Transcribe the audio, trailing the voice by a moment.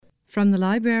From the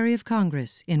Library of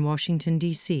Congress in Washington,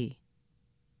 D.C.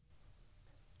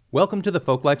 Welcome to the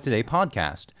Folklife Today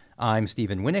podcast. I'm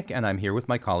Stephen Winnick, and I'm here with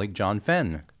my colleague John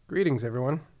Fenn. Greetings,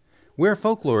 everyone. We're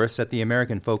folklorists at the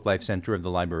American Folklife Center of the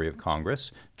Library of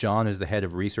Congress. John is the head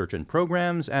of research and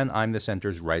programs, and I'm the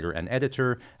center's writer and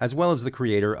editor, as well as the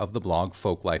creator of the blog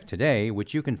Folklife Today,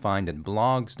 which you can find at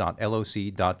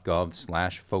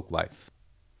blogs.loc.gov/folklife.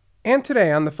 And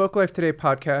today on the Folklife Today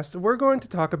podcast, we're going to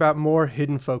talk about more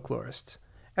hidden folklorists.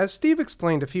 As Steve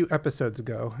explained a few episodes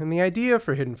ago, in the idea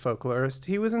for Hidden Folklorist,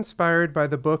 he was inspired by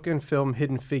the book and film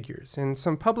Hidden Figures and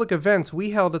some public events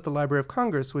we held at the Library of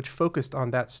Congress which focused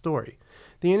on that story.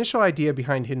 The initial idea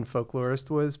behind Hidden Folklorist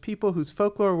was people whose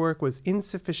folklore work was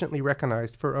insufficiently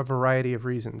recognized for a variety of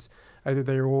reasons. Either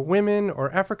they were women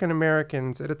or African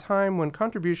Americans at a time when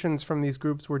contributions from these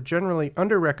groups were generally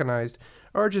under-recognized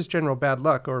or just general bad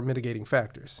luck or mitigating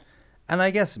factors. And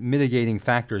I guess mitigating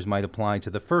factors might apply to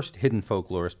the first hidden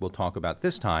folklorist we'll talk about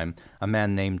this time, a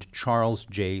man named Charles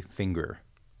J. Finger.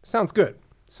 Sounds good.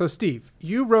 So Steve,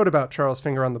 you wrote about Charles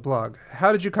Finger on the blog.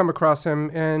 How did you come across him,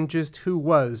 and just who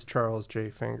was Charles J.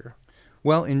 Finger?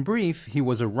 Well, in brief, he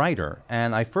was a writer,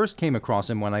 and I first came across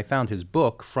him when I found his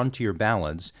book, Frontier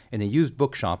Ballads, in a used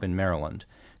bookshop in Maryland.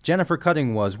 Jennifer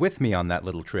Cutting was with me on that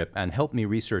little trip and helped me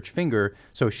research Finger,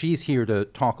 so she's here to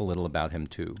talk a little about him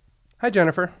too. Hi,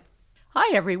 Jennifer.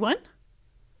 Hi, everyone.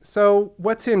 So,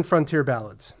 what's in Frontier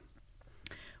Ballads?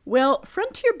 Well,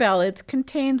 Frontier Ballads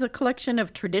contains a collection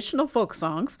of traditional folk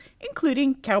songs,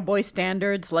 including cowboy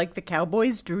standards like The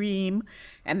Cowboy's Dream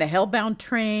and The Hellbound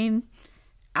Train,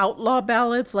 outlaw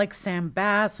ballads like Sam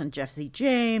Bass and Jesse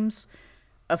James,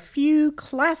 a few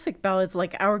classic ballads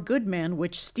like Our Good Man,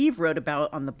 which Steve wrote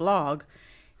about on the blog,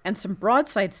 and some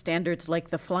broadside standards like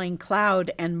The Flying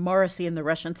Cloud and Morrissey and the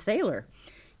Russian Sailor.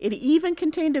 It even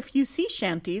contained a few sea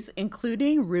shanties,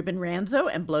 including Reuben Ranzo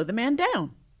and Blow the Man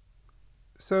Down.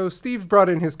 So Steve brought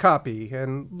in his copy,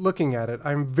 and looking at it,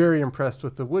 I'm very impressed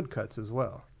with the woodcuts as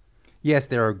well. Yes,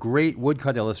 there are great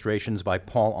woodcut illustrations by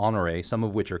Paul Honoré, some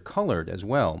of which are colored as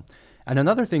well. And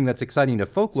another thing that's exciting to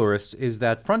folklorists is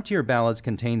that Frontier Ballads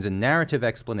contains a narrative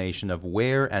explanation of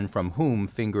where and from whom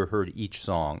Finger heard each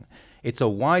song. It's a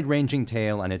wide-ranging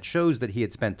tale, and it shows that he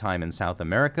had spent time in South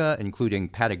America, including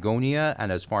Patagonia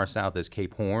and as far south as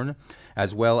Cape Horn,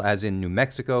 as well as in New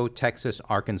Mexico, Texas,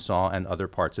 Arkansas, and other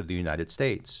parts of the United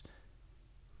States.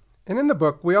 And in the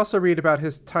book, we also read about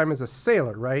his time as a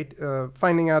sailor, right?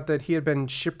 Finding out that he had been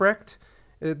shipwrecked.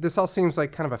 This all seems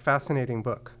like kind of a fascinating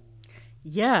book.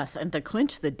 Yes, and to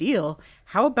clinch the deal,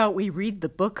 how about we read the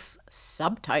book's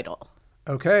subtitle?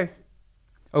 Okay.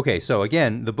 Okay, so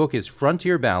again, the book is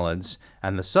Frontier Ballads,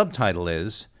 and the subtitle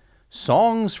is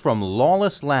Songs from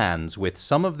Lawless Lands with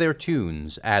Some of Their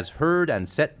Tunes, as heard and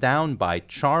set down by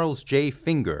Charles J.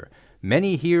 Finger,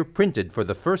 many here printed for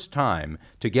the first time,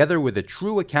 together with a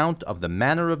true account of the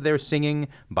manner of their singing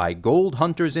by gold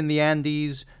hunters in the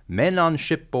Andes, men on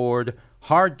shipboard,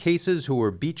 hard cases who were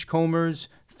beachcombers,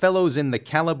 fellows in the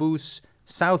calaboose,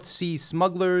 South Sea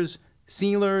smugglers,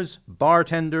 sealers,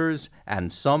 bartenders,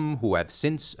 and some who have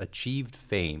since achieved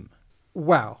fame.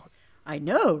 Wow. I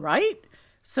know, right?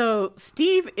 So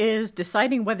Steve is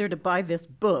deciding whether to buy this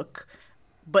book,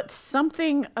 but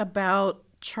something about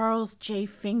Charles J.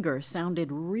 Finger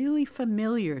sounded really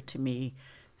familiar to me.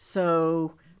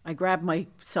 So I grabbed my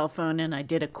cell phone and I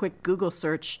did a quick Google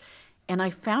search, and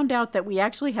I found out that we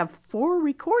actually have 4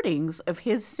 recordings of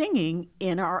his singing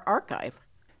in our archive.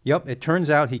 Yep, it turns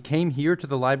out he came here to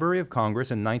the Library of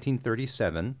Congress in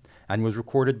 1937 and was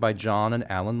recorded by John and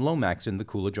Alan Lomax in the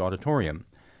Coolidge Auditorium.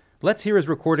 Let's hear his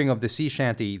recording of the sea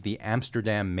shanty, The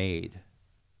Amsterdam Maid.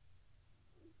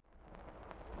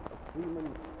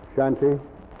 Shanty,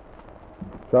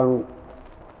 sung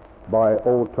by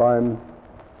old-time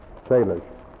sailors.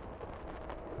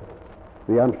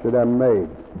 The Amsterdam Maid.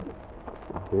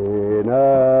 In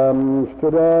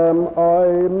Amsterdam I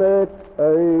met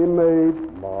a maid,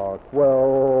 mark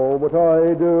well what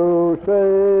I do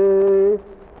say.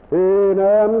 In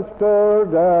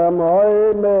Amsterdam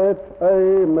I met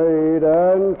a maid,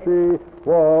 and she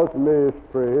was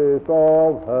mistress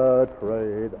of her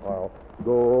trade. I'll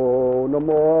go no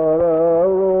more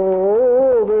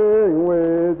a-roving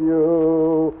with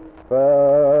you,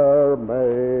 fair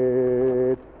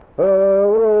maid.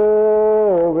 A-roving,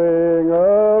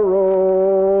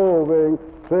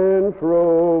 since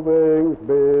roving's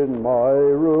been my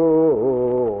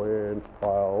ruin.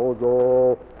 I'll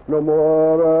go no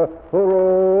more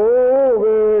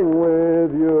roving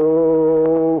with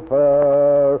you,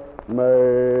 fair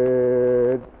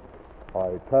maid.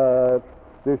 I touched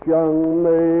this young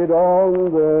maid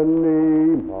on the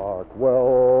knee, mark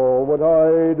well what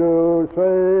I do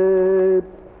say,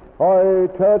 I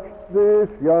touched this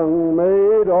young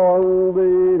maid on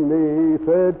the knee,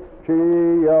 said she,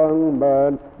 young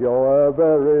man, you're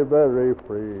very, very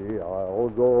free. I'll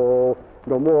go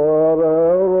no more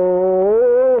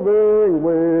roving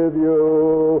with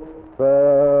you,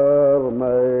 fair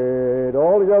maid.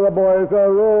 All together, boys,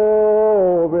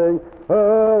 a-roving,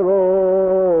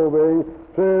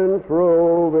 since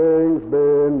roving's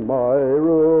been my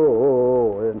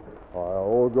ruin.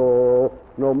 I'll go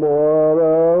no more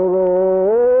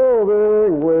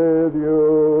roving with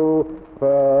you,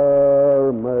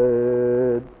 fair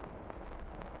maid.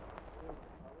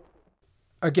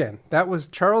 Again, that was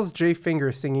Charles J.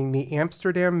 Finger singing The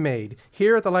Amsterdam Maid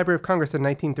here at the Library of Congress in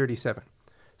 1937.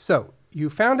 So, you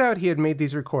found out he had made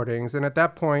these recordings, and at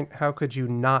that point, how could you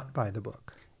not buy the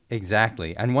book?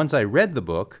 Exactly. And once I read the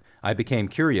book, I became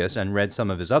curious and read some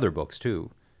of his other books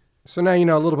too. So now you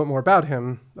know a little bit more about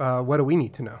him. What do we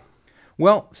need to know?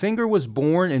 Well, Finger was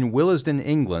born in Willesden,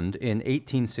 England in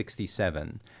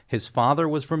 1867. His father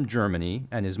was from Germany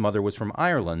and his mother was from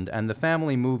Ireland, and the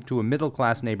family moved to a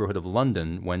middle-class neighborhood of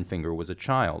London when Finger was a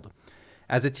child.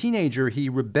 As a teenager, he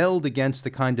rebelled against the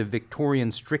kind of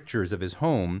Victorian strictures of his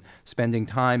home, spending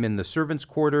time in the servants'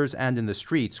 quarters and in the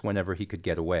streets whenever he could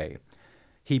get away.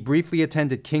 He briefly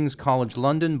attended King's College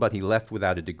London, but he left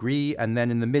without a degree, and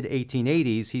then in the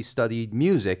mid-1880s he studied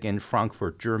music in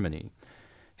Frankfurt, Germany.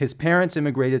 His parents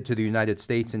immigrated to the United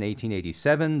States in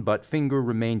 1887, but Finger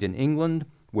remained in England,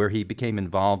 where he became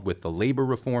involved with the labor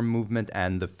reform movement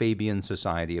and the Fabian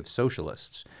Society of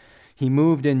Socialists. He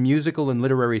moved in musical and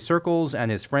literary circles,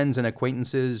 and his friends and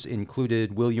acquaintances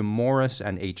included William Morris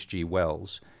and H.G.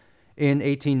 Wells. In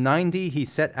 1890, he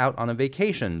set out on a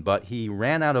vacation, but he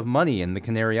ran out of money in the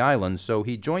Canary Islands, so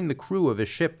he joined the crew of a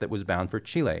ship that was bound for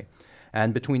Chile.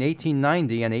 And between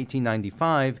 1890 and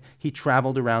 1895, he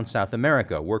traveled around South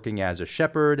America, working as a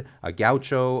shepherd, a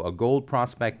gaucho, a gold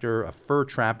prospector, a fur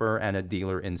trapper, and a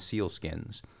dealer in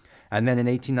sealskins. And then in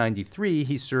 1893,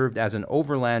 he served as an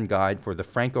overland guide for the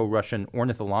Franco-Russian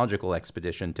ornithological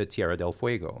expedition to Tierra del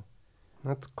Fuego.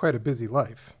 That's quite a busy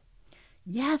life.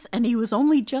 Yes, and he was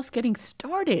only just getting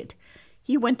started.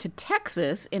 He went to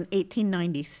Texas in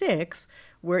 1896,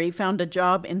 where he found a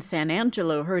job in San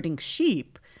Angelo herding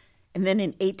sheep. And then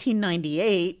in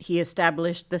 1898, he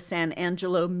established the San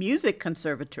Angelo Music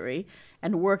Conservatory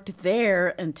and worked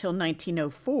there until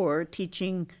 1904,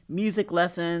 teaching music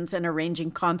lessons and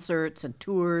arranging concerts and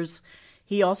tours.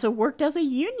 He also worked as a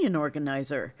union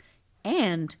organizer,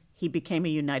 and he became a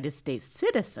United States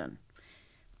citizen.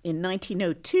 In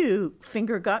 1902,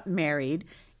 Finger got married,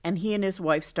 and he and his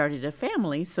wife started a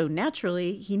family, so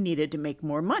naturally he needed to make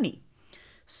more money.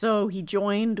 So he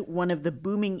joined one of the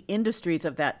booming industries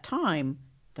of that time,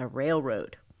 the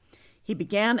railroad. He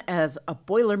began as a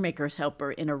boilermaker's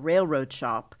helper in a railroad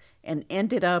shop and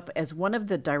ended up as one of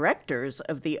the directors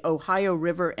of the Ohio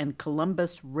River and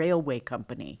Columbus Railway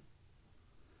Company.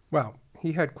 Wow,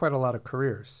 he had quite a lot of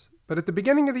careers. But at the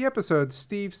beginning of the episode,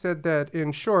 Steve said that,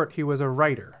 in short, he was a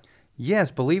writer.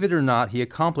 Yes, believe it or not, he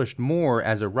accomplished more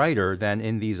as a writer than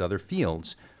in these other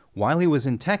fields. While he was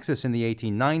in Texas in the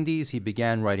 1890s, he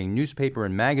began writing newspaper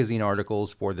and magazine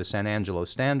articles for the San Angelo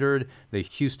Standard, the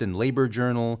Houston Labor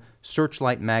Journal,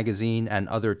 Searchlight Magazine, and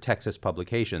other Texas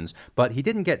publications. But he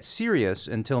didn't get serious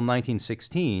until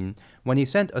 1916, when he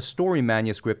sent a story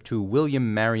manuscript to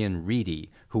William Marion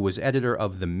Reedy, who was editor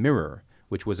of The Mirror,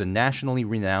 which was a nationally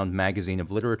renowned magazine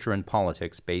of literature and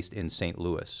politics based in St.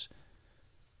 Louis.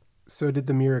 So did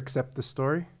the Mirror accept the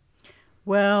story?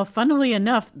 Well, funnily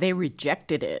enough, they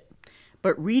rejected it.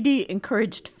 But Reedy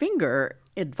encouraged Finger,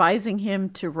 advising him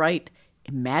to write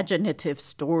imaginative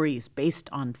stories based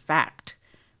on fact,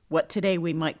 what today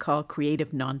we might call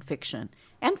creative nonfiction.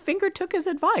 And Finger took his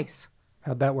advice.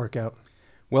 How'd that work out?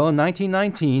 Well, in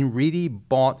 1919, Reedy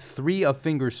bought 3 of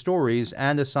Finger's stories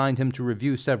and assigned him to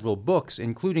review several books,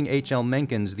 including H.L.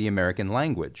 Mencken's The American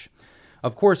Language.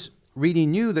 Of course, Reedy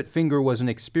knew that Finger was an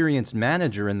experienced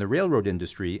manager in the railroad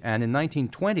industry, and in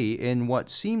 1920, in what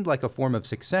seemed like a form of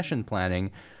succession planning,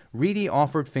 Reedy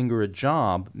offered Finger a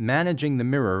job managing the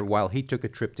Mirror while he took a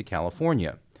trip to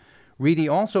California. Reedy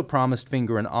also promised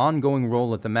Finger an ongoing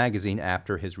role at the magazine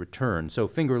after his return, so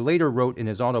Finger later wrote in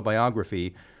his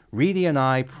autobiography, "Reedy and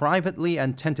I privately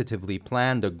and tentatively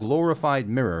planned a glorified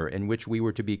Mirror in which we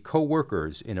were to be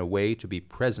co-workers in a way to be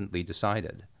presently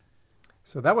decided."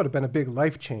 So that would have been a big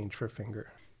life change for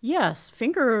Finger. Yes,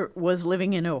 Finger was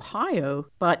living in Ohio,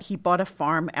 but he bought a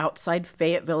farm outside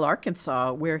Fayetteville,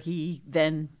 Arkansas, where he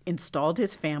then installed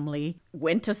his family,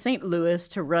 went to St. Louis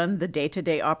to run the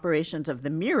day-to-day operations of the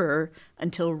Mirror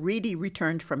until Reedy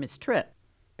returned from his trip.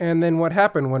 And then what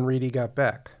happened when Reedy got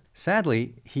back?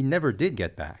 Sadly, he never did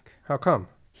get back. How come?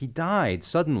 He died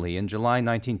suddenly in July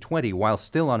 1920 while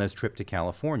still on his trip to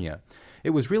California. It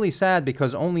was really sad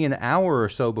because only an hour or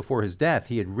so before his death,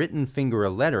 he had written Finger a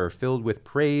letter filled with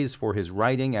praise for his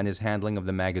writing and his handling of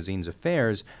the magazine's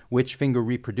affairs, which Finger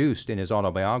reproduced in his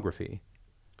autobiography.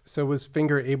 So was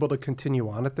Finger able to continue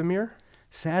on at the Mirror?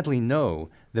 Sadly,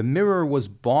 no. The Mirror was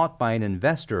bought by an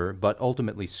investor, but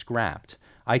ultimately scrapped.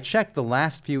 I checked the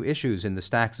last few issues in the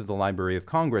stacks of the Library of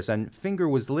Congress, and Finger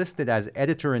was listed as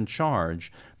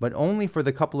editor-in-charge, but only for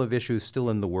the couple of issues still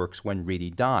in the works when Reedy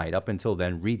died. Up until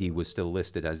then, Reedy was still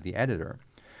listed as the editor.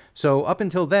 So up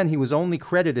until then, he was only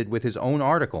credited with his own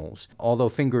articles, although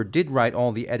Finger did write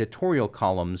all the editorial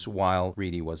columns while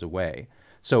Reedy was away.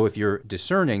 So if you're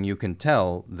discerning, you can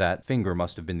tell that Finger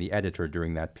must have been the editor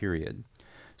during that period.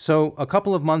 So a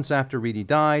couple of months after Reedy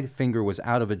died, Finger was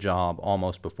out of a job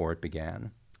almost before it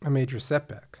began. A major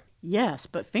setback. Yes,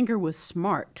 but Finger was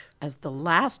smart. As the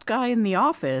last guy in the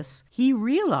office, he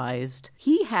realized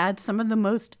he had some of the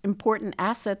most important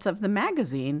assets of the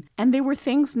magazine, and they were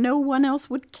things no one else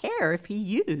would care if he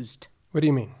used. What do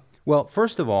you mean? Well,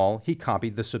 first of all, he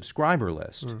copied the subscriber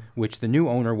list, which the new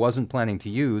owner wasn't planning to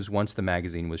use once the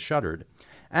magazine was shuttered.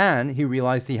 And he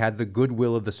realized he had the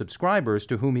goodwill of the subscribers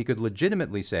to whom he could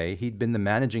legitimately say he'd been the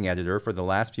managing editor for the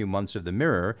last few months of the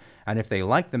Mirror, and if they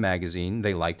liked the magazine,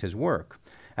 they liked his work.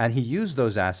 And he used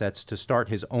those assets to start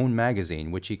his own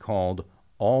magazine, which he called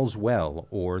All's Well,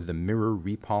 or The Mirror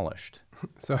Repolished.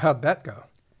 So how'd that go?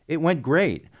 It went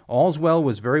great. All's Well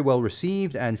was very well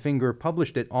received, and Finger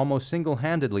published it almost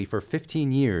single-handedly for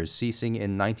 15 years, ceasing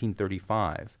in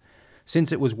 1935.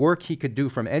 Since it was work he could do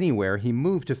from anywhere, he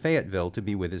moved to Fayetteville to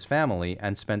be with his family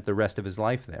and spent the rest of his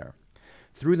life there.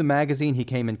 Through the magazine, he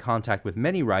came in contact with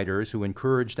many writers who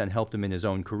encouraged and helped him in his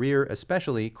own career,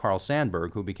 especially Carl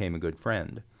Sandburg, who became a good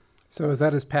friend. So is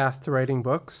that his path to writing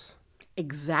books?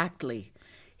 Exactly.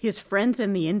 His friends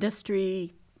in the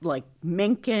industry, like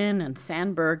Mencken and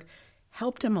Sandburg,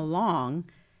 helped him along,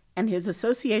 and his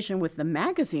association with the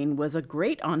magazine was a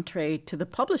great entree to the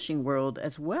publishing world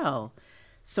as well.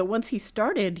 So once he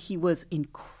started, he was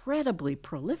incredibly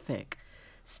prolific.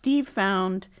 Steve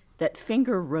found that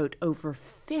Finger wrote over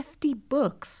 50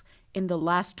 books in the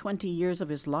last 20 years of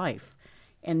his life,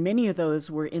 and many of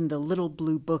those were in the Little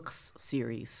Blue Books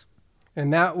series.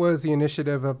 And that was the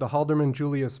initiative of the Haldeman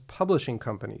Julius Publishing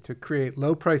Company to create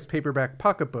low-priced paperback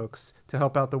pocketbooks to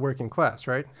help out the working class,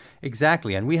 right?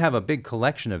 Exactly, and we have a big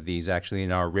collection of these actually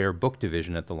in our rare book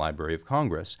division at the Library of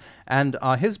Congress. And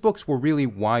his books were really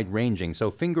wide-ranging,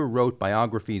 so Finger wrote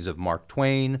biographies of Mark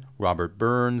Twain, Robert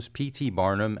Burns, P.T.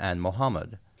 Barnum, and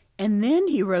Muhammad. And then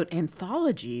he wrote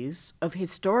anthologies of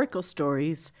historical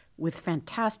stories with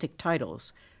fantastic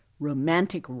titles: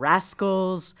 Romantic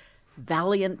Rascals,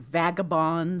 Valiant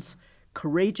Vagabonds,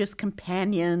 Courageous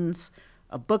Companions,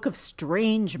 a book of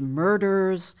strange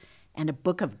murders, and a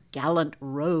book of gallant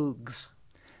rogues.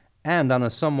 And on a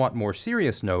somewhat more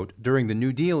serious note, during the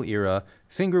New Deal era,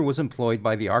 Finger was employed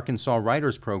by the Arkansas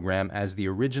Writers Program as the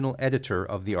original editor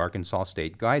of the Arkansas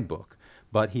State Guidebook,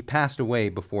 but he passed away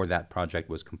before that project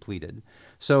was completed.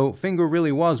 So Finger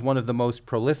really was one of the most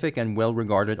prolific and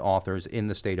well-regarded authors in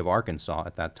the state of Arkansas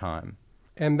at that time.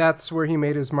 And that's where he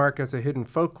made his mark as a hidden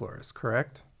folklorist,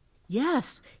 correct?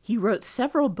 Yes, he wrote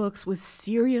several books with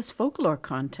serious folklore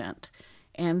content,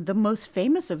 and the most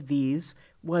famous of these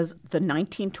was the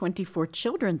 1924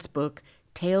 children's book,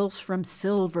 Tales from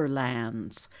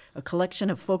Silverlands, a collection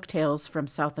of folk tales from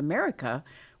South America,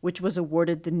 which was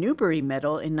awarded the Newbery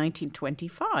Medal in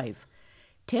 1925.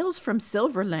 Tales from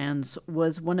Silverlands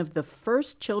was one of the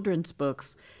first children's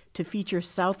books to feature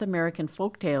South American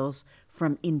folk tales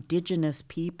from indigenous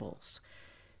peoples.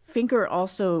 Finger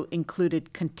also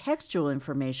included contextual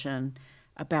information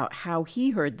about how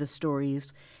he heard the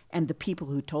stories and the people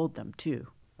who told them, too.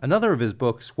 Another of his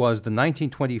books was the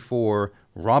 1924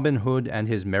 Robin Hood and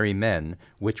His Merry Men,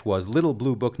 which was Little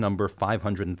Blue Book number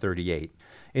 538.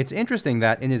 It's interesting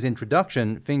that in his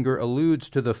introduction, Finger alludes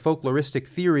to the folkloristic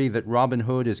theory that Robin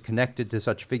Hood is connected to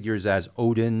such figures as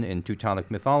Odin in Teutonic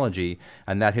mythology,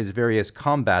 and that his various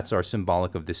combats are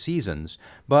symbolic of the seasons,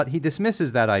 but he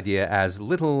dismisses that idea as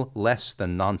little less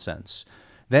than nonsense.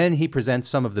 Then he presents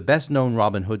some of the best-known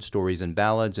Robin Hood stories and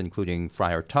ballads, including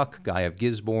Friar Tuck, Guy of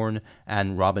Gisborne,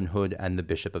 and Robin Hood and the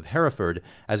Bishop of Hereford,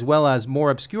 as well as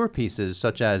more obscure pieces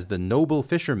such as The Noble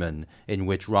Fisherman, in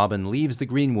which Robin leaves the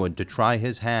greenwood to try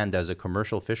his hand as a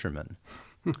commercial fisherman.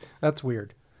 That's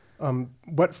weird.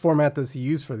 What format does he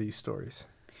use for these stories?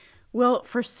 Well,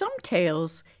 for some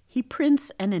tales, he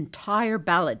prints an entire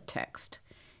ballad text,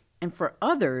 and for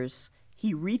others,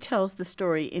 he retells the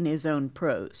story in his own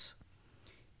prose.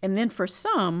 And then for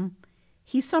some,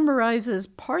 he summarizes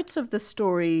parts of the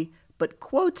story but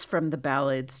quotes from the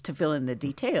ballads to fill in the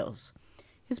details.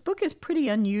 His book is pretty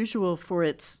unusual for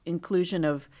its inclusion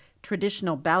of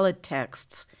traditional ballad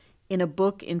texts in a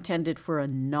book intended for a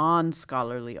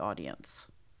non-scholarly audience.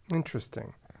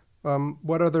 Interesting.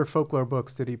 What other folklore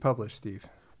books did he publish, Steve?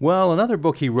 Well, another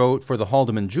book he wrote for the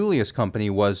Haldeman Julius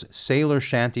Company was Sailor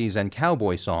Shanties and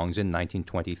Cowboy Songs in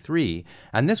 1923,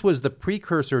 and this was the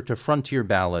precursor to Frontier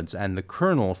Ballads and the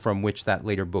kernel from which that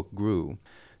later book grew.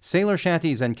 Sailor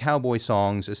Shanties and Cowboy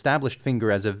Songs established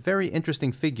Finger as a very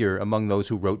interesting figure among those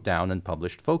who wrote down and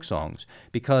published folk songs,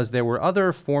 because there were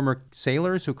other former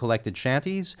sailors who collected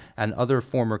shanties and other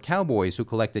former cowboys who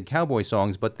collected cowboy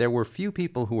songs, but there were few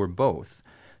people who were both.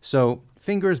 So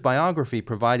Finger's biography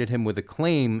provided him with a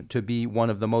claim to be one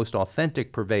of the most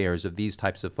authentic purveyors of these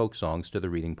types of folk songs to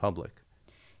the reading public.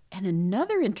 And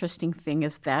another interesting thing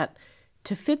is that,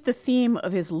 to fit the theme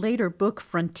of his later book,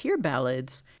 Frontier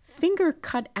Ballads, Finger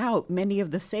cut out many of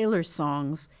the sailor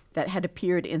songs that had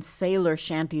appeared in sailor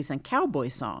shanties and cowboy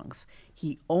songs.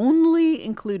 He only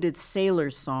included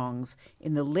sailor songs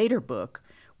in the later book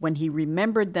when he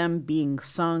remembered them being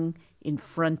sung in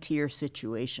frontier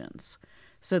situations.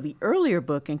 So the earlier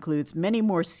book includes many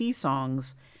more sea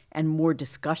songs and more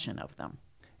discussion of them.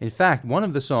 In fact, one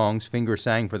of the songs Finger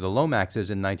sang for the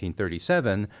Lomaxes in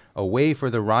 1937, Away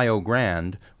for the Rio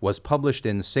Grande, was published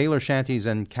in Sailor Shanties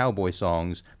and Cowboy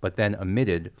Songs, but then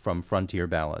omitted from Frontier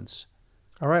Ballads.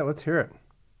 All right, let's hear it.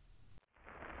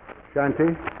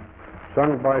 Shanty,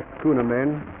 sung by schooner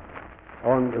men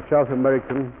on the South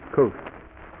American coast,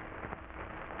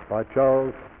 by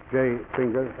Charles J.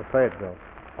 Finger of Fayetteville,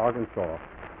 Arkansas.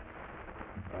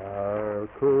 Our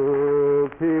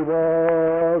cook, he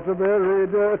was a very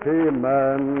dirty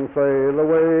man, sail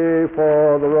away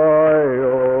for the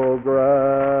Rio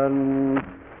Grande.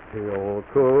 He'll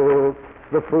cook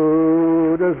the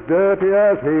food as dirty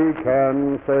as he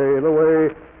can, sail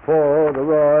away for the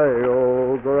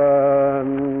Rio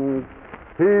Grande.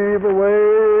 Heave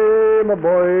away, my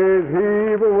boys,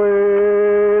 heave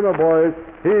away, my boys,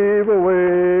 heave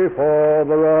away for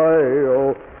the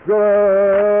Rio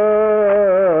Grande.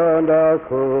 Our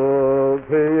cook,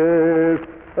 he is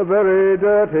a very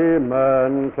dirty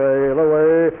man, sail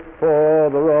away for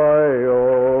the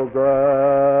Rio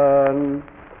Grande.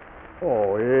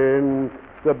 Oh, in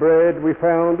the bread we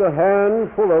found a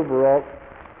handful of rock,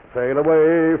 sail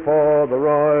away for the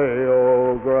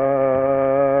Rio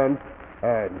Grande.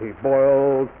 And he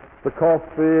boiled the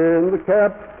coffee in the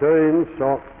captain's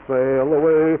sock, sail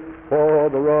away for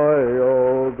the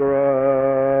Rio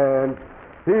Grande.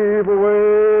 Heave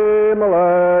away, my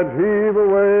lad, heave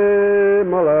away,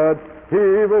 my lad,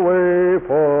 heave away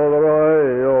for the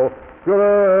Rio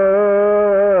Grande.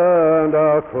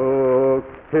 Our cook,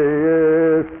 he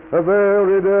is a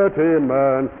very dirty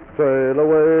man, sail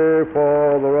away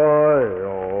for the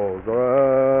Rio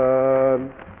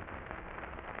Grande.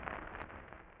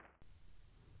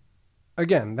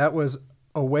 Again, that was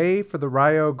Away for the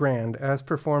Rio Grande, as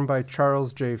performed by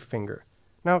Charles J. Finger.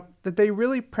 Now, did they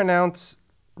really pronounce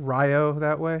Rio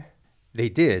that way? They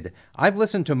did. I've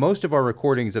listened to most of our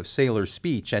recordings of sailors'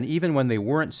 speech, and even when they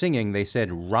weren't singing, they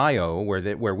said Rio,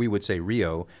 where we would say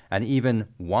Rio, and even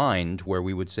wind, where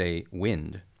we would say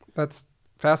wind. That's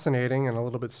fascinating and a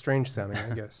little bit strange sounding,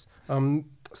 I guess.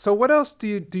 So what else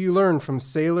do you learn from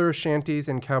sailor shanties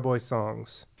and cowboy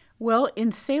songs? Well,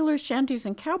 in sailor shanties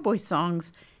and cowboy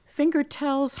songs, Finger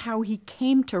tells how he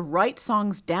came to write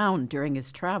songs down during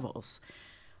his travels,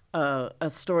 a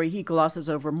story he glosses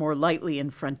over more lightly in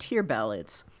Frontier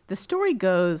Ballads. The story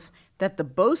goes that the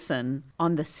bosun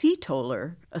on the Sea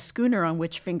Toller, a schooner on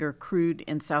which Finger crewed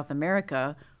in South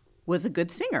America, was a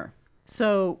good singer.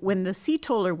 So when the Sea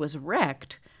Toller was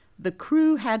wrecked, the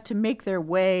crew had to make their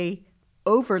way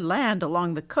overland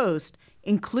along the coast,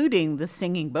 including the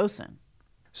singing bosun.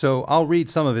 So I'll read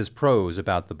some of his prose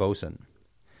about the bosun.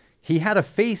 He had a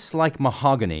face like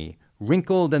mahogany,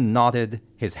 wrinkled and knotted,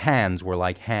 his hands were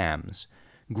like hams.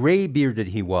 Gray-bearded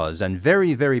he was, and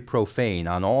very, very profane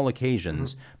on all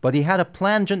occasions, but he had a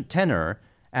plangent tenor,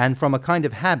 and from a kind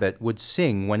of habit would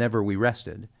sing whenever we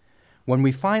rested. When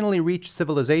we finally reached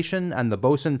civilization, and the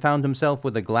bosun found himself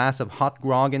with a glass of hot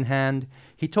grog in hand,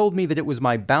 he told me that it was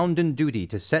my bounden duty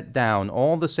to set down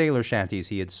all the sailor shanties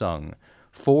he had sung.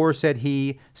 For, said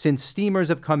he, since steamers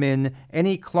have come in,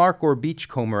 any clerk or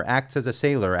beachcomber acts as a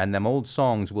sailor, and them old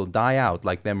songs will die out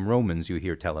like them Romans you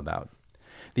hear tell about.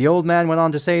 The old man went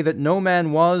on to say that no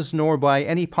man was, nor by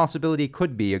any possibility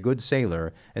could be, a good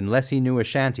sailor, unless he knew a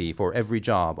shanty for every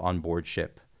job on board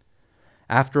ship.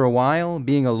 After a while,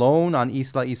 being alone on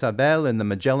Isla Isabel in the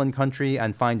Magellan country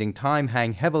and finding time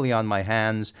hang heavily on my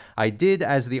hands, I did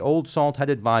as the old salt had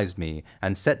advised me,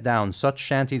 and set down such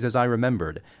shanties as I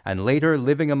remembered, and later,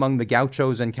 living among the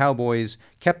gauchos and cowboys,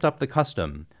 kept up the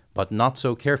custom, but not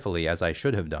so carefully as I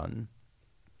should have done.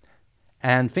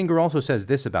 And Finger also says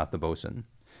this about the bosun.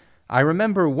 I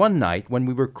remember one night when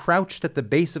we were crouched at the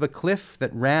base of a cliff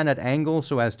that ran at angle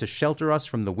so as to shelter us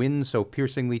from the wind so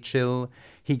piercingly chill,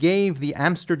 he gave the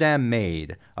Amsterdam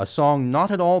Maid, a song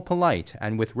not at all polite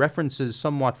and with references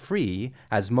somewhat free,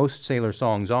 as most sailor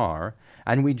songs are,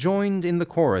 and we joined in the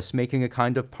chorus making a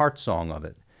kind of part song of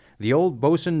it. The old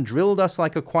bosun drilled us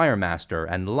like a choirmaster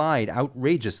and lied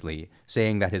outrageously,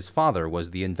 saying that his father was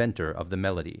the inventor of the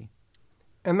melody.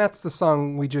 And that's the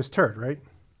song we just heard, right?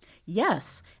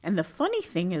 Yes, and the funny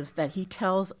thing is that he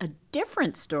tells a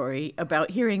different story about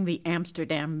hearing the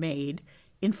Amsterdam Maid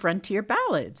in Frontier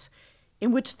Ballads,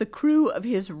 in which the crew of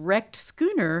his wrecked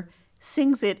schooner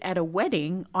sings it at a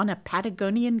wedding on a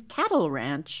Patagonian cattle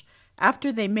ranch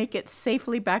after they make it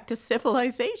safely back to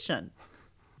civilization.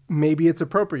 Maybe it's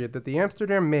appropriate that the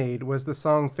Amsterdam Maid was the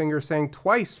song Finger sang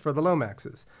twice for the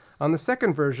Lomaxes. On the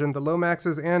second version, the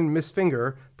Lomaxes and Miss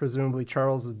Finger, presumably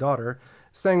Charles's daughter,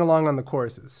 sang along on the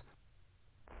choruses.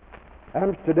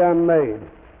 Amsterdam Maid,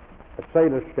 a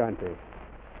sailor's shanty,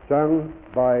 sung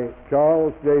by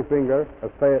Charles J. Finger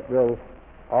of Fayetteville,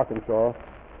 Arkansas,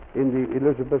 in the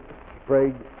Elizabeth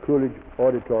Sprague Coolidge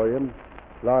Auditorium,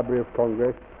 Library of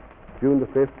Congress, June the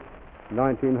 5th,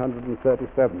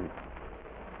 1937.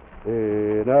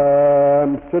 In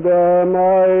Amsterdam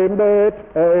I met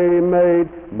a maid,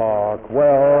 mark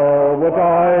well what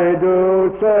I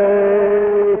do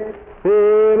say.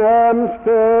 In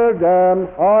Amsterdam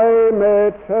I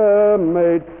met a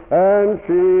maid, and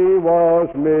she was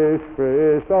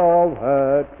mistress of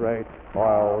her trade.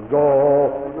 I'll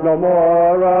go no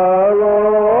more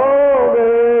a-roving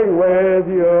with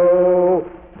you,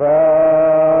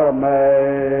 fair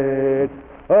maid.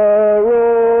 A-roving,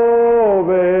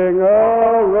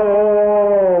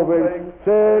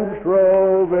 since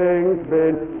roving's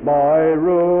been my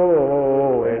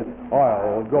ruin.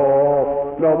 I'll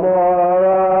go no more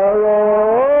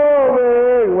a-roving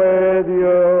with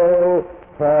you,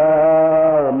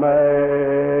 fair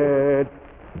maid.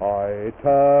 I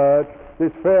touched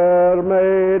this fair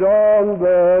maid on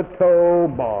the toe,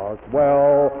 mark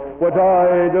well what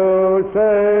I do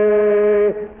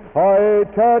say. I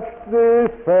touched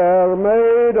this fair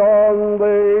maid on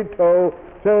the toe,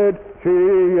 said she,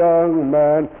 young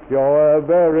man, you're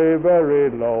very, very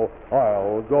low.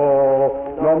 I'll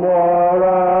go no more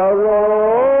a-roving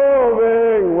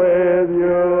with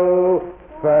you,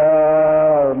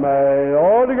 fair maid.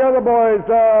 All together, boys,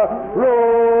 a-roving,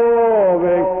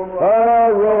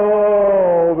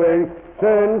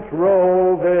 since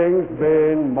roving's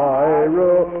been my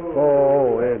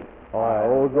ruin.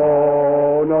 I'll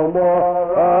go no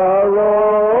more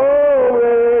a-roving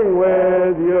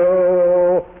with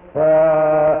you,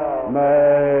 fair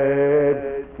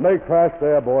maid. Make fast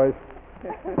there, boys.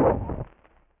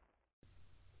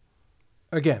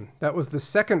 Again, that was the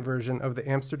second version of the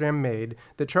Amsterdam Maid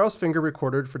that Charles Finger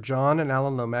recorded for John and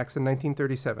Alan Lomax in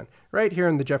 1937, right here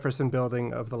in the Jefferson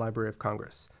Building of the Library of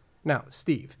Congress. Now,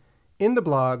 Steve, in the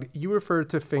blog, you referred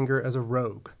to Finger as a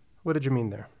rogue. What did you mean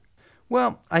there?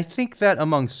 Well, I think that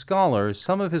among scholars,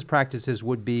 some of his practices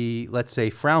would be, let's say,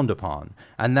 frowned upon.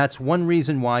 And that's one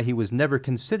reason why he was never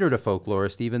considered a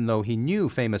folklorist, even though he knew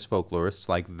famous folklorists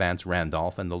like Vance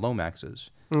Randolph and the Lomaxes.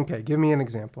 Okay, give me an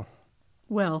example.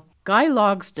 Well, Guy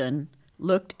Logsdon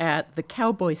looked at the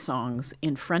cowboy songs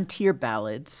in Frontier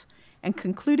Ballads and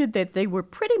concluded that they were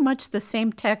pretty much the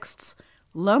same texts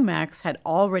Lomax had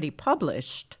already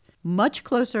published, much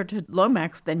closer to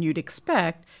Lomax than you'd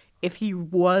expect if he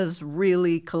was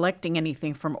really collecting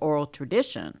anything from oral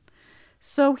tradition.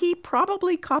 So he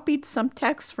probably copied some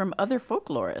texts from other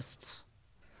folklorists.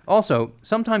 Also,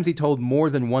 sometimes he told more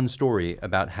than one story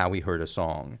about how he heard a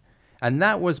song. And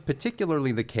that was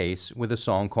particularly the case with a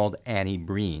song called Annie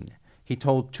Breen. He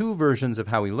told two versions of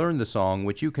how he learned the song,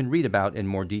 which you can read about in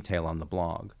more detail on the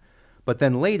blog. But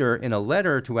then later, in a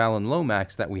letter to Alan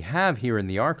Lomax that we have here in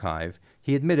the archive,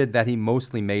 he admitted that he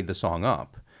mostly made the song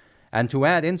up. And to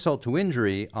add insult to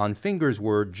injury, on Finger's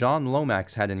word, John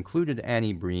Lomax had included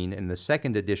Annie Breen in the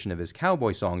second edition of his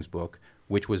Cowboy Songs book,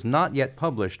 which was not yet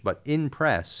published but in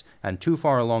press and too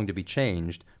far along to be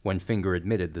changed when Finger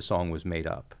admitted the song was made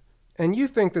up. And you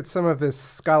think that some of this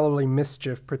scholarly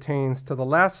mischief pertains to the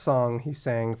last song he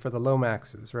sang for the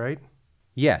Lomaxes, right?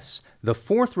 Yes, the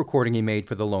fourth recording he made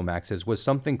for the Lomaxes was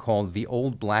something called The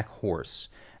Old Black Horse,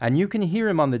 and you can hear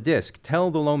him on the disc tell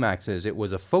the Lomaxes it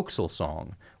was a forecastle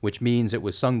song, which means it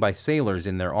was sung by sailors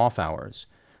in their off hours.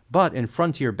 But in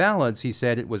Frontier Ballads, he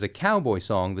said it was a cowboy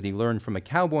song that he learned from a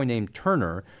cowboy named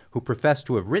Turner, who professed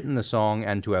to have written the song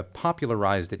and to have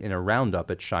popularized it in a roundup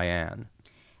at Cheyenne.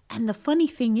 And the funny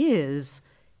thing is,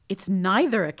 it's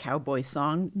neither a cowboy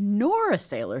song nor a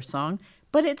sailor song,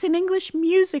 but it's an English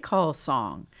music hall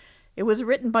song. It was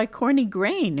written by Corny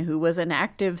Grain, who was an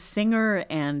active singer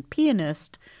and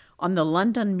pianist on the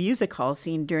London music hall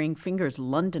scene during Finger's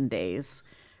London days,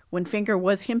 when Finger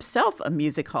was himself a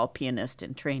music hall pianist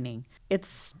in training.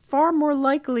 It's far more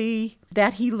likely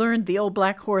that he learned The Old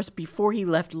Black Horse before he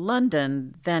left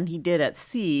London than he did at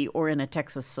sea or in a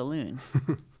Texas saloon.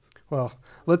 Well,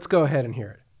 let's go ahead and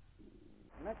hear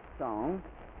it. Next song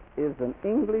is an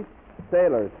English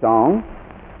sailor song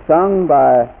sung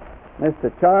by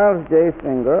Mr. Charles J.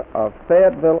 Finger of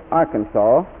Fayetteville,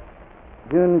 Arkansas,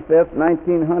 June 5th,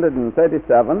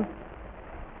 1937,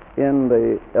 in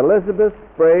the Elizabeth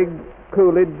Sprague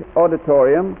Coolidge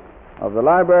Auditorium of the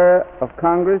Library of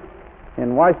Congress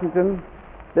in Washington,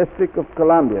 District of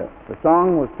Columbia. The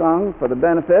song was sung for the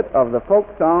benefit of the folk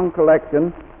song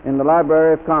collection in the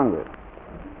Library of Congress.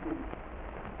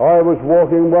 I was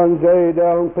walking one day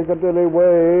down Piccadilly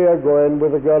Way, a-going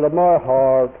with a girl of my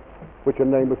heart, which her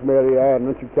name was Mary Ann,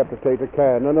 and she kept a tater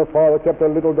can, and her father kept a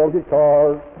little donkey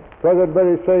cart. 'Twas that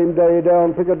very same day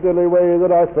down Piccadilly Way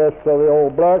that I first saw the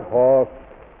old black horse.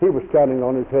 He was standing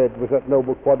on his head with that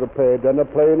noble quadruped, and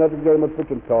a-playing at a game of pitch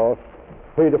and toss.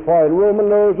 He'd a fine Roman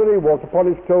nose, and he walked upon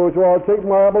his toes, well, I'll take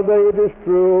my apple day, it is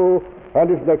true. And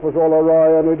his neck was all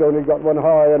awry, and he'd only got one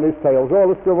high, and his tail's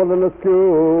all a-swivel and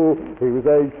askew. He was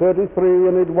age 33,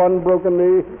 and he'd one broken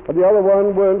knee, and the other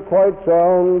one weren't quite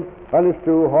sound. And his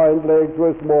two hind legs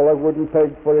were smaller wooden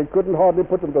pegs, for he couldn't hardly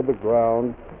put them to the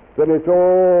ground. Then it's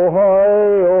oh, hi,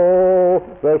 oh,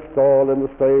 the stall in the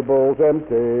stable's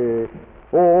empty.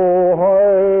 Oh,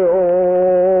 hi,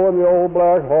 oh, and the old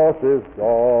black horse is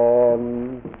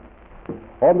gone.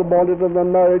 On the morning of the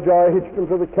marriage, I hitched him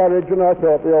to the carriage, and I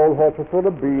thought the old horse was full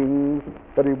of beans.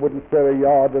 But he wouldn't stir a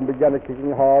yard, and began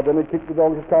a-kicking hard, and he kicked the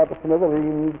donkey cart to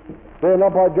smithereens. Then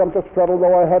up I jumped a straddle,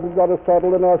 though I hadn't got a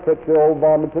saddle, and I fetched the old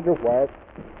varmint such a whack.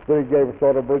 Then he gave a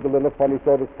sort of wriggle and a funny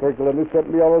sort of crinkle, and he sent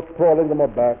me all sprawling to my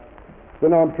back.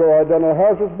 Then I'm sure I done no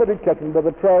houses, but he kept me by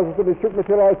the trousers, and he shook me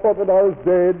till I thought that I was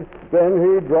dead. Then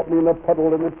he dropped me in a puddle,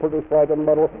 and he put us right in the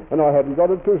muddle, and I hadn't got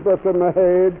a toothbrush in my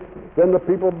head. Then the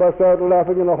people burst out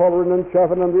laughing and hollering and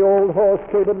chaffing, and the old horse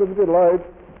capered with delight.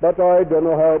 But I don't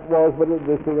know how it was, but at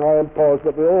this thing I am paused,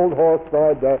 but the old horse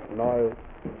died that night.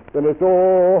 Then it's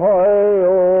oh, hi,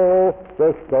 oh,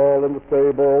 the stall in the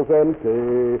stable's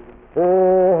empty.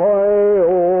 Oh, hi,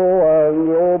 oh, and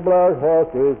the old black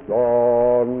horse is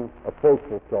gone. A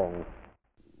folksy song.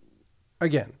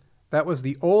 Again, that was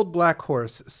The Old Black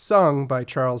Horse, sung by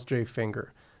Charles J.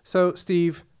 Finger. So,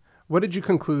 Steve, what did you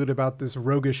conclude about this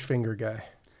roguish Finger guy?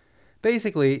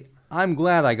 Basically, I'm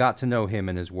glad I got to know him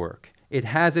and his work. It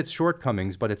has its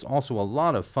shortcomings, but it's also a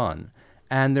lot of fun.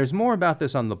 And there's more about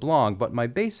this on the blog, but my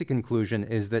basic conclusion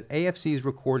is that AFC's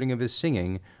recording of his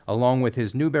singing, along with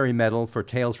his Newbery Medal for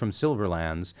Tales from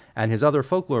Silverlands and his other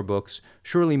folklore books,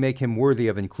 surely make him worthy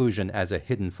of inclusion as a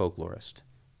hidden folklorist.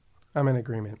 I'm in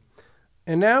agreement.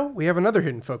 And now we have another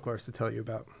hidden folklorist to tell you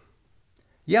about.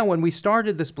 Yeah, when we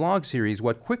started this blog series,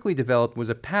 what quickly developed was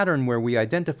a pattern where we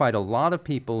identified a lot of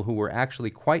people who were actually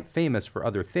quite famous for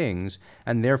other things,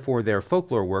 and therefore their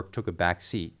folklore work took a back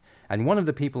seat. And one of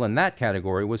the people in that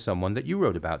category was someone that you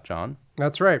wrote about, John.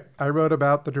 That's right. I wrote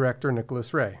about the director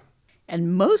Nicholas Ray.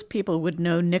 And most people would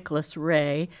know Nicholas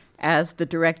Ray as the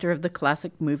director of the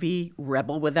classic movie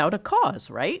Rebel Without a Cause,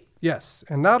 right? Yes,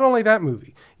 and not only that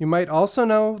movie. You might also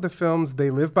know the films They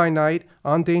Live by Night,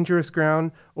 On Dangerous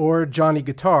Ground, or Johnny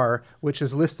Guitar, which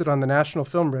is listed on the National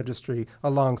Film Registry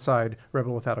alongside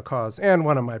Rebel Without a Cause, and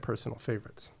one of my personal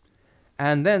favorites.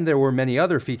 And then there were many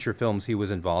other feature films he was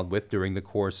involved with during the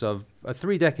course of a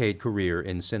 3-decade career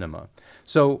in cinema.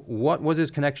 So what was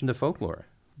his connection to folklore?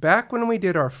 Back when we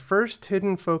did our first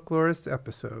Hidden Folklorist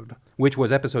episode. Which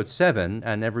was episode 7,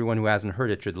 and everyone who hasn't heard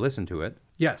it should listen to it.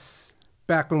 Yes.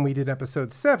 Back when we did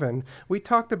episode 7, we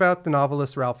talked about the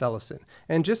novelist Ralph Ellison.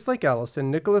 And just like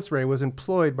Ellison, Nicholas Ray was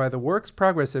employed by the Works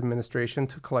Progress Administration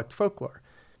to collect folklore.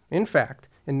 In fact,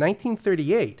 in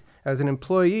 1938, as an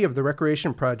employee of the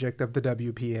Recreation Project of the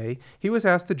WPA, he was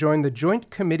asked to join the Joint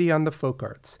Committee on the Folk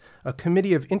Arts, a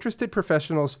committee of interested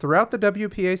professionals throughout the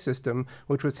WPA system,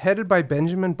 which was headed by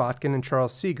Benjamin Botkin and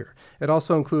Charles Seeger. It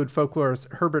also included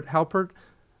folklorist Herbert Halpert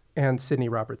and Sidney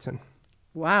Robertson.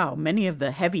 Wow, many of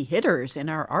the heavy hitters in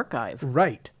our archive.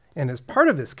 Right. And as part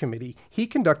of this committee, he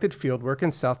conducted fieldwork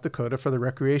in South Dakota for the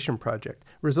Recreation Project,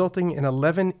 resulting in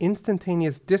 11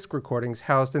 instantaneous disc recordings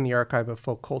housed in the Archive of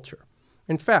Folk Culture.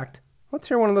 In fact, let's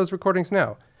hear one of those recordings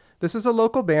now. This is a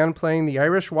local band playing the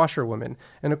Irish Washerwoman,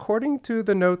 and according to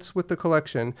the notes with the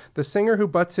collection, the singer who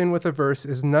butts in with a verse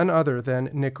is none other than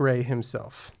Nick Ray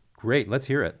himself. Great, let's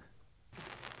hear it.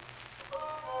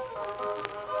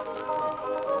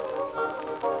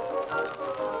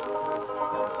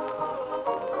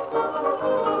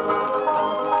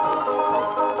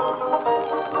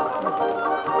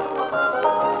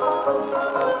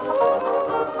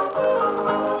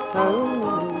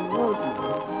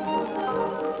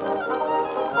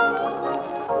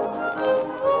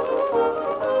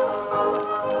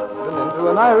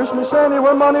 An Irish machine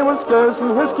where money was scarce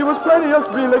and whiskey was plenty, a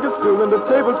three-legged stool and a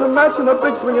table to match and a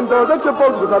big swinging door that you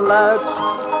bolt with a latch.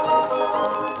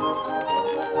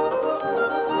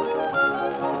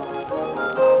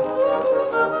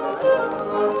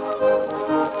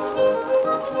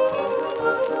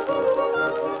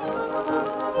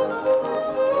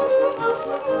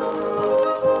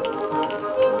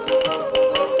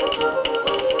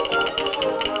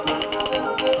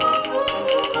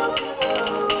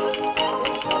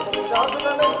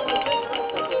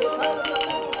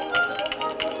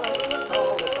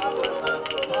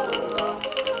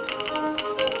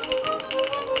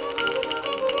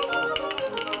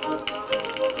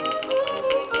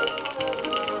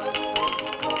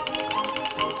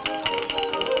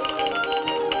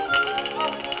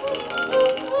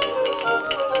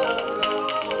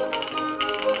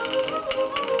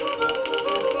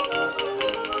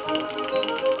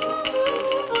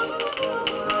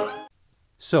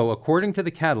 So, according to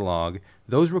the catalog,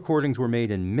 those recordings were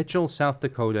made in Mitchell, South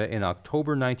Dakota in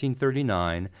October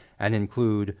 1939 and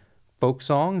include folk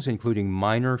songs, including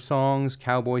miner songs,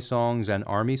 cowboy songs, and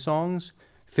army songs,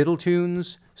 fiddle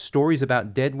tunes, stories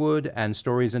about Deadwood, and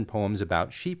stories and poems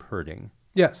about sheep herding.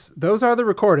 Yes, those are the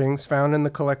recordings found in the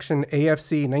collection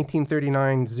AFC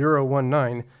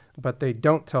 1939-019, but they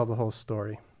don't tell the whole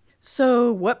story.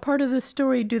 So what part of the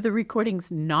story do the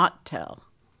recordings not tell?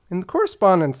 In the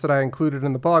correspondence that I included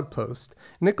in the blog post,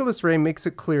 Nicholas Ray makes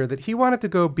it clear that he wanted to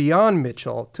go beyond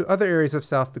Mitchell to other areas of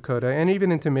South Dakota and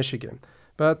even into Michigan,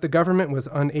 but the government was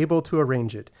unable to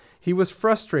arrange it. He was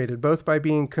frustrated both by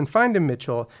being confined in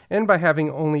Mitchell and by having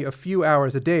only a few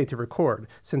hours a day to record,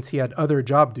 since he had other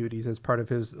job duties as part of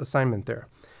his assignment there.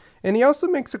 And he also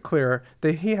makes it clear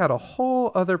that he had a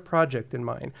whole other project in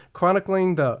mind,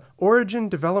 chronicling the origin,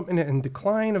 development, and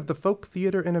decline of the folk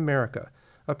theater in America.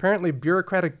 Apparently,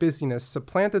 bureaucratic busyness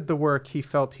supplanted the work he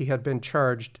felt he had been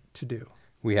charged to do.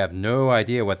 We have no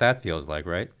idea what that feels like,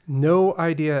 right? No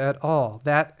idea at all.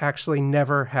 That actually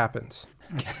never happens.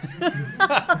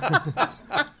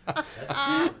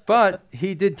 But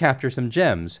he did capture some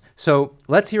gems. So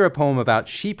let's hear a poem about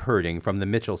sheep herding from the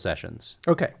Mitchell sessions.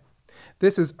 Okay.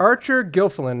 This is Archer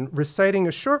Gilfillan reciting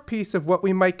a short piece of what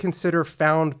we might consider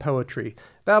found poetry.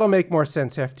 That'll make more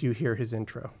sense after you hear his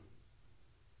intro.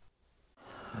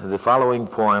 The following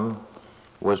poem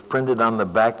was printed on the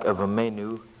back of a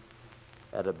menu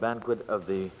at a banquet of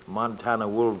the Montana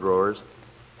wool growers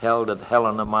held at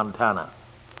Helena, Montana.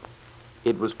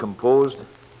 It was composed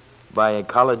by a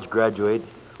college graduate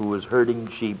who was herding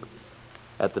sheep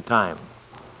at the time.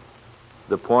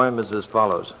 The poem is as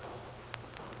follows.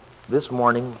 This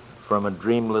morning, from a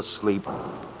dreamless sleep,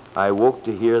 I woke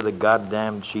to hear the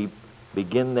goddamned sheep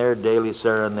begin their daily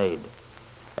serenade.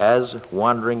 As,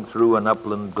 wandering through an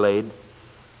upland glade,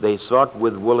 they sought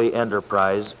with woolly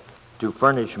enterprise to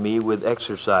furnish me with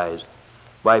exercise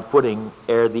by putting,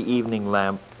 ere the evening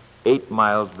lamp, 8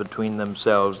 miles between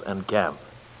themselves and camp.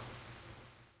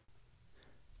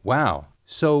 Wow.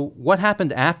 So what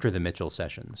happened after the Mitchell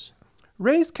sessions?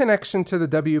 Ray's connection to the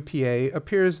WPA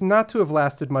appears not to have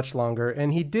lasted much longer,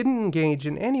 and he didn't engage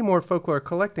in any more folklore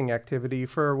collecting activity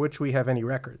for which we have any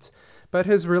records. But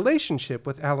his relationship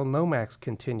with Alan Lomax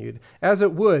continued, as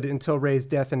it would until Ray's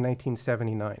death in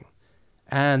 1979.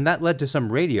 And that led to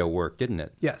some radio work, didn't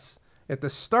it? Yes. At the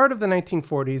start of the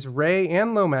 1940s, Ray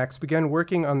and Lomax began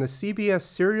working on the CBS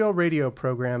serial radio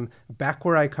program Back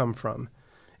Where I Come From.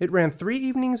 It ran 3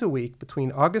 evenings a week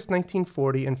between August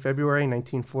 1940 and February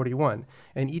 1941,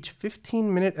 and each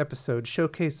 15-minute episode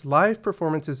showcased live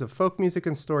performances of folk music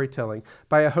and storytelling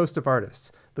by a host of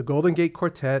artists. The Golden Gate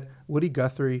Quartet, Woody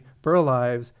Guthrie, Burl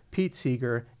Ives, Pete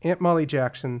Seeger, Aunt Molly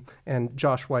Jackson, and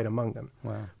Josh White among them.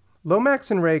 Wow.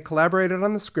 Lomax and Ray collaborated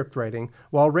on the script writing,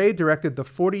 while Ray directed the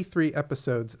 43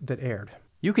 episodes that aired.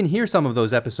 You can hear some of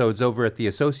those episodes over at the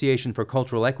Association for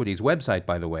Cultural Equity's website,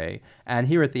 by the way, and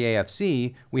here at the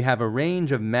AFC, we have a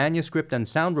range of manuscript and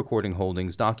sound recording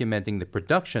holdings documenting the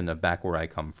production of Back Where I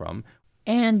Come From.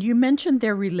 And you mentioned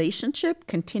their relationship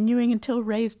continuing until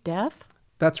Ray's death?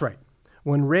 That's right.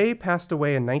 When Ray passed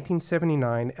away in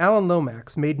 1979, Alan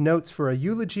Lomax made notes for a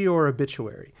eulogy or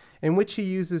obituary, in which he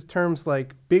uses terms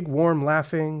like big, warm,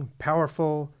 laughing,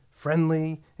 powerful,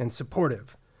 friendly, and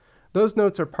supportive. Those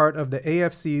notes are part of the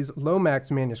AFC's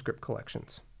Lomax manuscript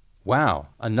collections. Wow,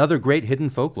 another great hidden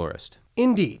folklorist.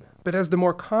 Indeed, but as the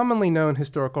more commonly known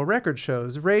historical record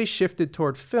shows, Ray shifted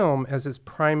toward film as his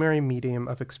primary medium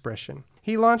of expression.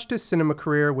 He launched his cinema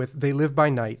career with They Live by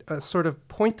Night, a sort of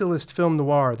pointillist film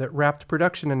noir that wrapped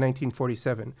production in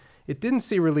 1947. It didn't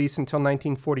see release until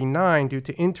 1949 due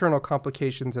to internal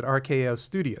complications at RKO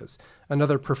Studios,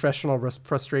 another professional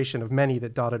frustration of many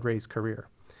that dotted Ray's career.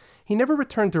 He never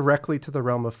returned directly to the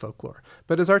realm of folklore,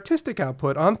 but his artistic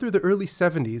output on through the early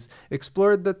 70s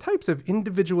explored the types of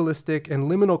individualistic and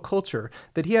liminal culture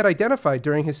that he had identified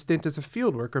during his stint as a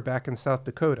field worker back in South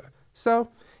Dakota. So,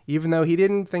 even though he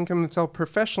didn't think of himself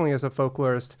professionally as a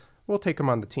folklorist, we'll take him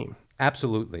on the team.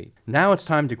 Absolutely. Now it's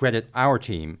time to credit our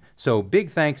team. So big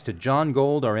thanks to John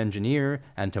Gold, our engineer,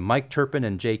 and to Mike Turpin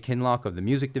and Jay Kinlock of the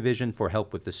music division for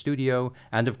help with the studio,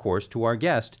 and of course to our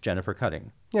guest, Jennifer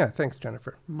Cutting. Yeah, thanks,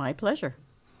 Jennifer. My pleasure.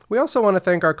 We also want to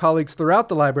thank our colleagues throughout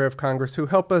the Library of Congress who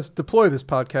help us deploy this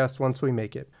podcast once we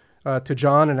make it. To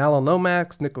John and Alan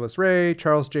Lomax, Nicholas Ray,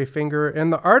 Charles J. Finger,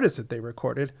 and the artists that they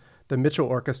recorded, the Mitchell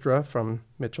Orchestra from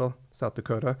Mitchell, South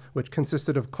Dakota, which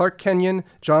consisted of Clark Kenyon,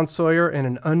 John Sawyer, and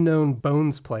an unknown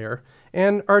bones player,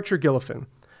 and Archer Gillifin.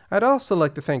 I'd also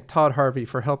like to thank Todd Harvey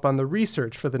for help on the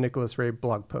research for the Nicholas Ray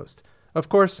blog post. Of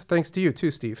course, thanks to you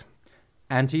too, Steve.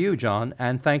 And to you, John,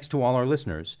 and thanks to all our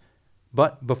listeners.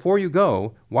 But before you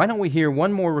go, why don't we hear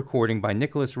one more recording by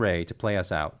Nicholas Ray to play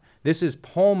us out? This is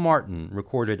Paul Martin,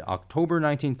 recorded October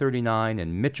 1939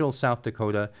 in Mitchell, South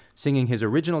Dakota, singing his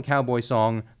original cowboy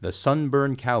song, The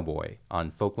Sunburned Cowboy,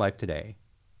 on Folklife Today.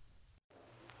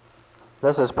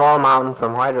 This is Paul Martin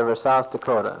from White River, South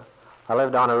Dakota. I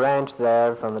lived on a ranch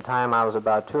there from the time I was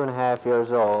about 2.5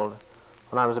 years old.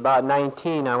 When I was about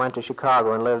 19, I went to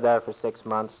Chicago and lived there for 6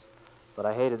 months. But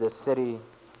I hated this city,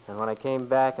 and when I came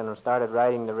back and started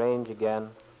riding the range again,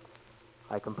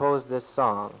 I composed this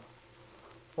song.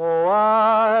 Oh,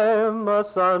 I'm a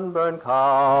sunburned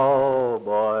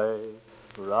cowboy,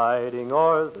 riding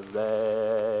o'er the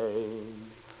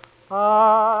range.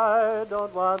 I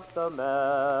don't want the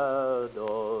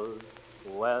meadows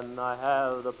when I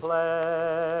have the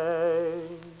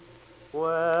plains.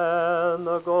 When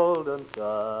the golden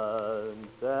sun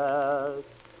sets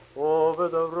over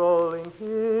the rolling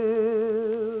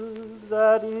hills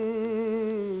at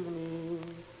evening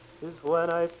is when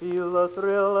I feel the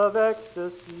thrill of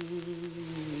ecstasy.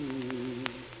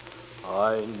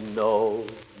 I know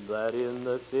that in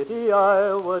the city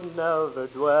I would never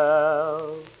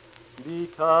dwell,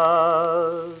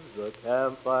 because the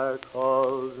campfire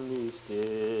calls me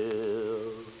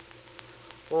still.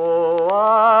 Oh,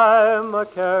 I'm a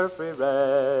carefree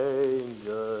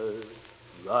ranger,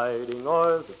 riding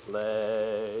o'er the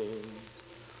plains.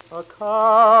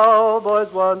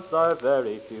 Cowboys once are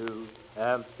very few,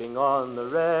 camping on the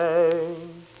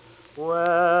range.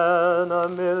 When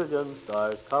 1,000,000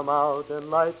 stars come out and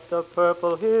light the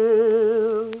purple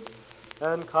hills,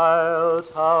 and coyotes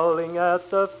howling at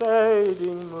the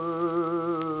fading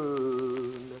moon,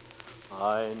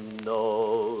 I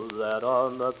know that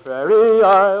on the prairie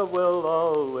I will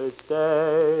always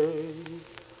stay,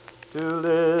 to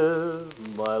live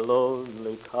my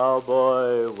lonely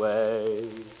cowboy way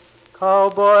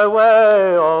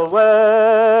always.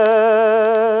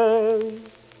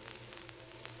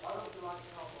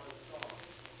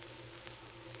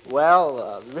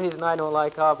 Well, the reason I don't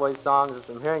like cowboy songs is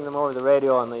from hearing them over the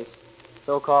radio and these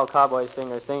so-called cowboy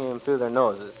singers singing them through their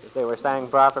noses. If they were sang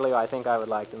properly, I think I would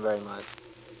like them very much.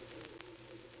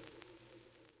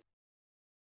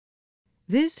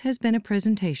 This has been a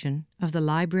presentation of the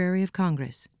Library of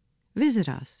Congress. Visit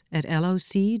us at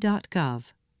loc.gov.